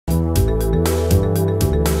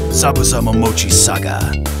Zabuza Momochi Saga.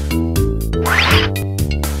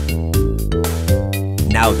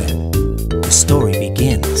 Now then, the story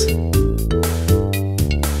begins.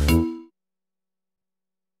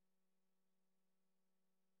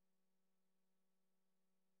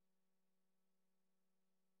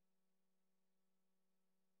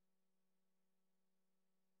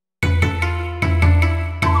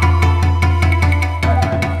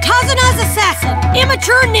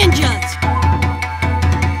 Immature ninjas!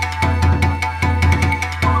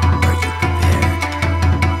 Are you prepared?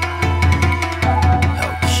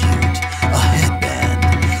 How cute. A headband.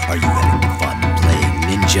 Are you having fun playing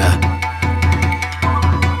ninja?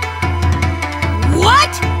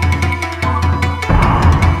 What?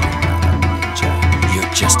 You're not a ninja.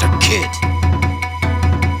 You're just a kid.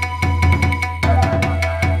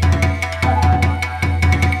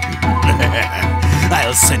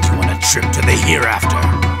 I'll send you on a trip to the hereafter.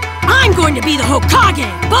 I'm going to be the Hokage!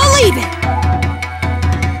 Believe it!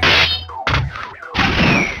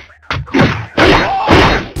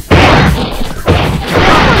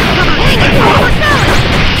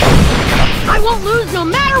 I won't lose no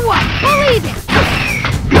matter what! Believe it!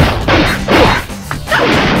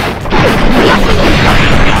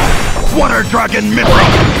 Water Dragon Missile!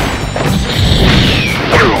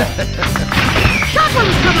 Chocolate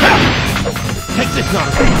is coming up! Take this,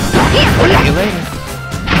 Naruto. Here! See you later.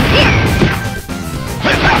 Here!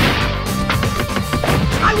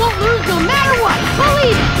 I won't lose no matter what!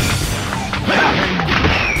 Believe it!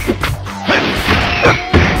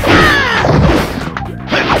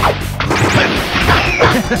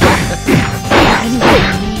 Anything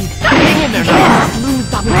you need. Hang in there, Naruto. Lose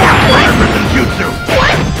Zabuza. Prison Jutsu!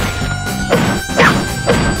 What?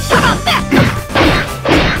 How about that?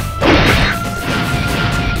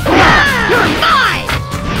 You're mine!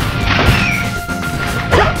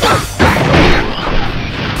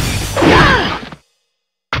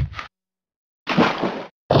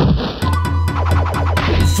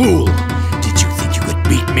 Fool! Did you think you could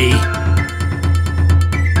beat me?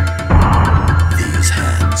 These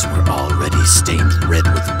hands were already stained red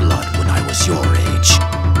with blood when I was your age.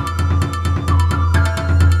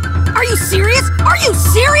 Are you serious? Are you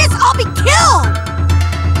serious? I'll be killed!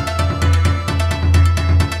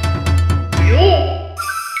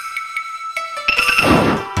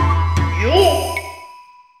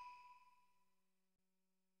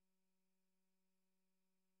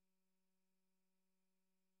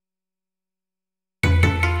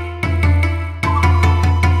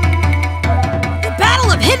 The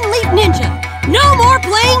Battle of Hidden Leaf Ninja! No more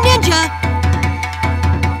playing ninja!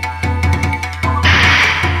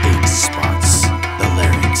 8 spots. The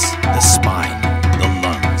larynx, the spine, the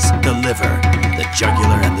lungs, the liver, the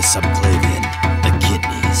jugular and the subclavian, the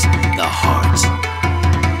kidneys, the heart.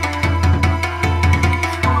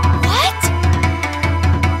 What?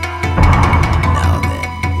 Now then,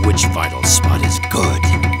 which vital spot is good?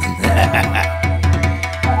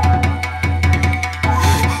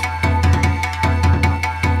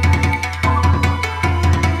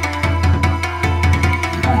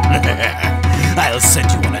 I'll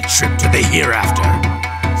send you on a trip to the hereafter.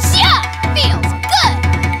 Yeah! Feels good!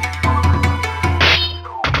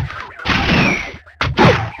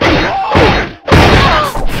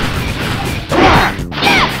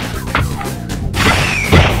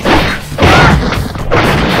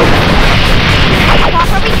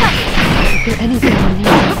 Is there anything you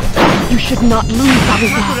need? You should not lose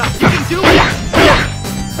Zabuza.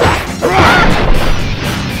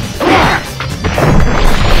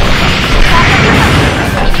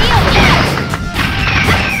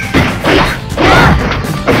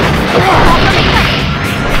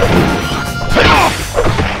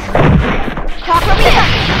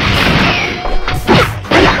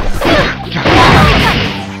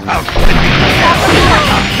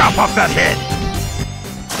 Chop off that head!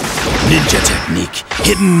 Ninja technique,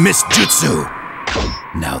 hidden miss jutsu.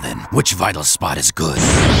 Now then, which vital spot is good?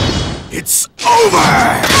 It's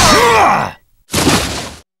over!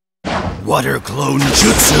 Water clone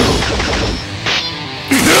jutsu!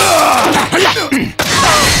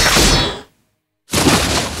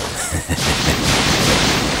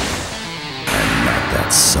 I'm not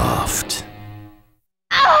that soft.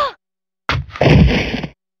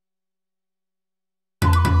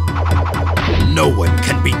 No one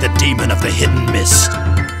can beat the demon of the hidden mist.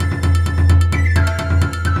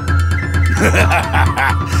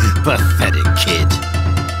 Pathetic kid.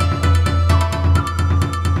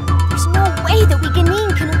 There's no way the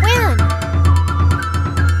Weakening can win.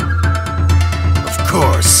 Of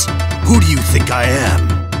course. Who do you think I am?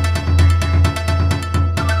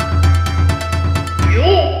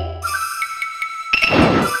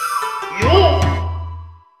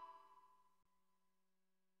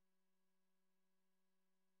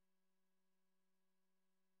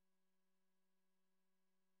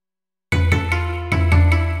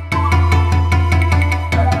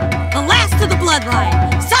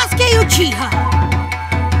 Uchiha!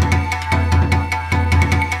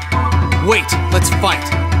 Wait, let's fight.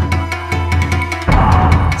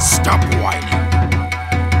 Stop whining.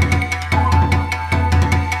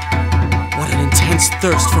 What an intense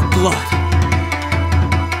thirst for blood.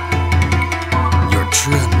 You're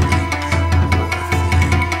trembling, poor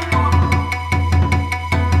thing.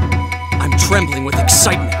 I'm trembling with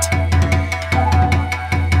excitement.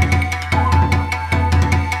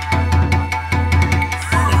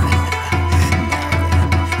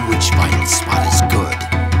 Which vital spot is good?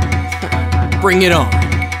 Bring it on.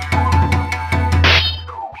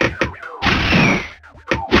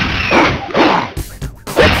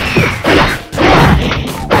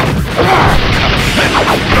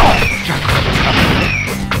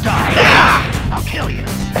 I'll kill you.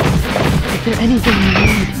 Is there anything you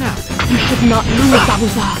need? You should not lose,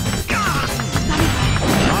 Zabuza.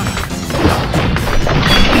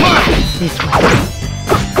 This way.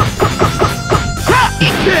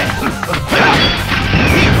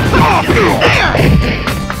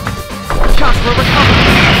 Chakra recovery.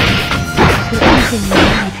 Is there anything you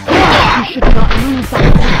need? You should not lose,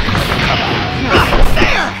 Zabuza.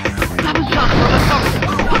 Double chakra recovery.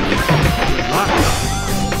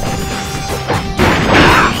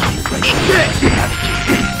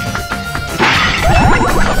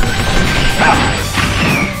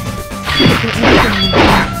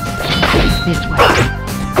 This way.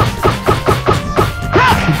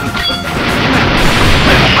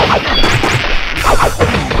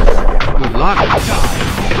 Good luck.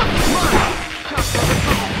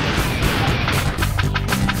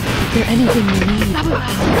 Is there anything you need?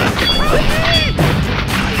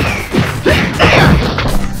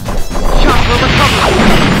 Chakra recovery.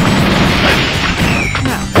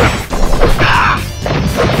 Now.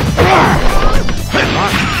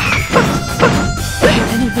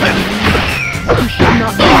 Anything you need, you should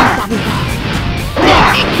not lose, Zabuza.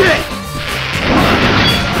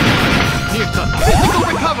 Here comes physical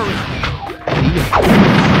recovery.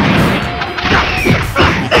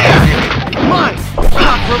 Mine!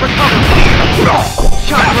 Chakra recovery.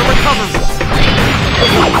 Chakra recovery.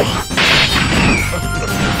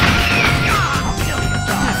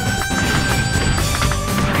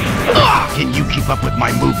 Can you keep up with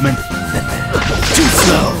my movement? Too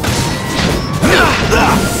slow.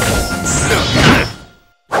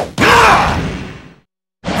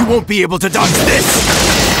 You won't be able to dodge this!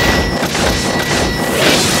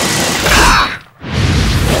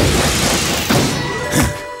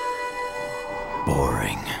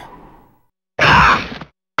 Boring.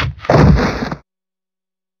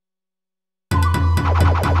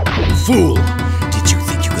 Fool! Did you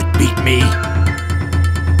think you could beat me?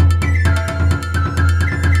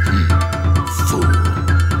 Fool.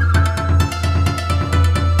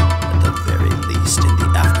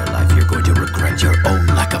 Regret your own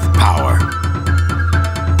lack of power.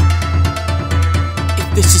 If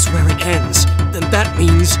this is where it ends, then that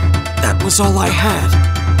means that was all I had.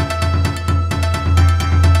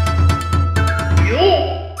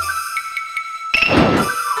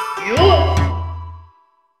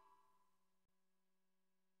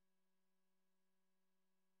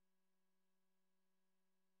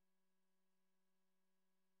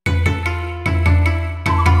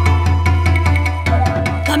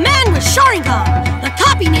 Sharingan! The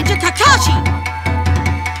copy ninja Kakashi!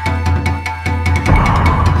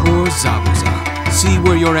 Poor Zabuza. See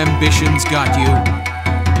where your ambitions got you?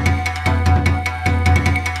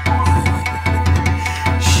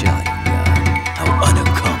 Sharingan. How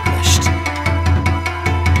unaccomplished.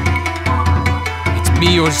 It's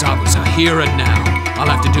me or Zabuza, here and now. I'll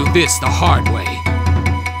have to do this the hard way.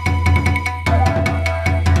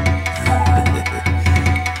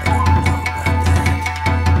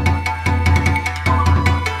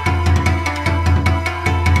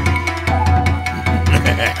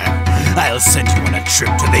 I'll send you on a trip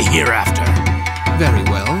to the hereafter. Very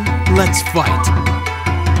well. Let's fight.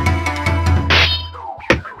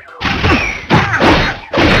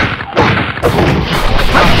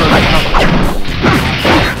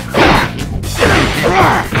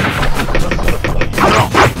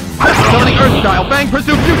 Summoning Earth style, bang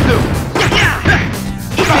pursuit jutsu!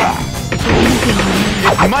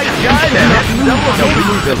 It might guide him.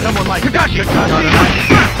 Someone like Kakashi.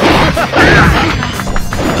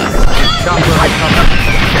 Chakra recovery.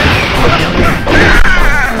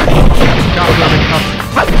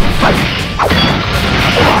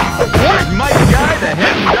 What might guide the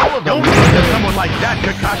head and go of them? Someone like that,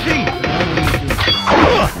 Kakashi.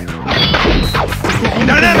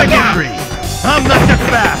 Dynamic entry. I'm not that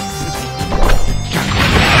fast.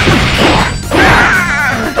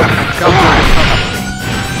 Chakra recovery.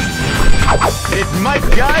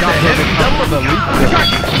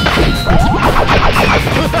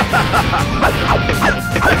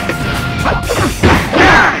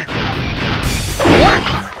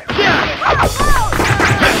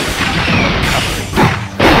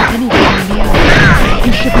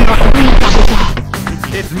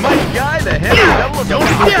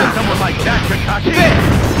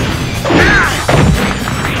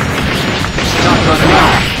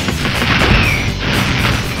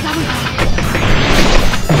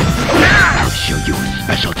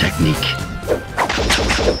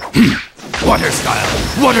 Water style,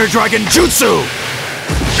 water dragon jutsu!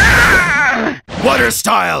 Water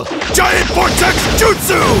style, giant vortex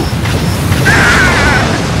jutsu!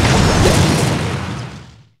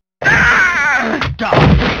 I'm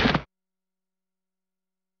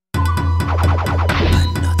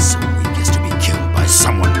not so weak as to be killed by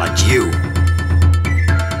someone like you.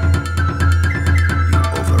 You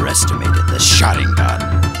overestimated the Sharingan.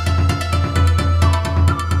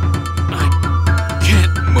 I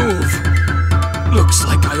can't move. Looks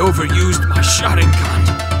like I overused my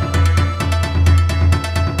Sharingan.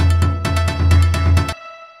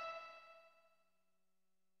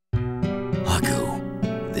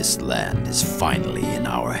 This land is finally in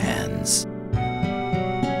our hands.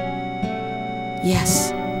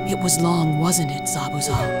 Yes, it was long, wasn't it,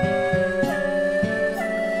 Zabuza?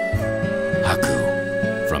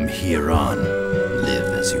 Haku, from here on, live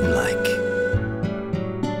as you like.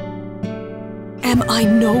 Am I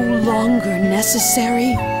no longer necessary?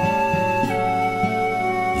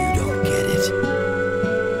 You don't get it.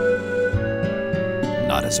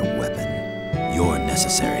 Not as a weapon. You're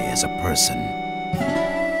necessary as a person.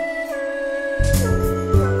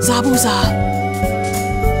 Zabuza!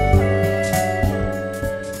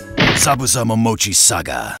 Zabuza Momochi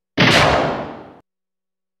Saga.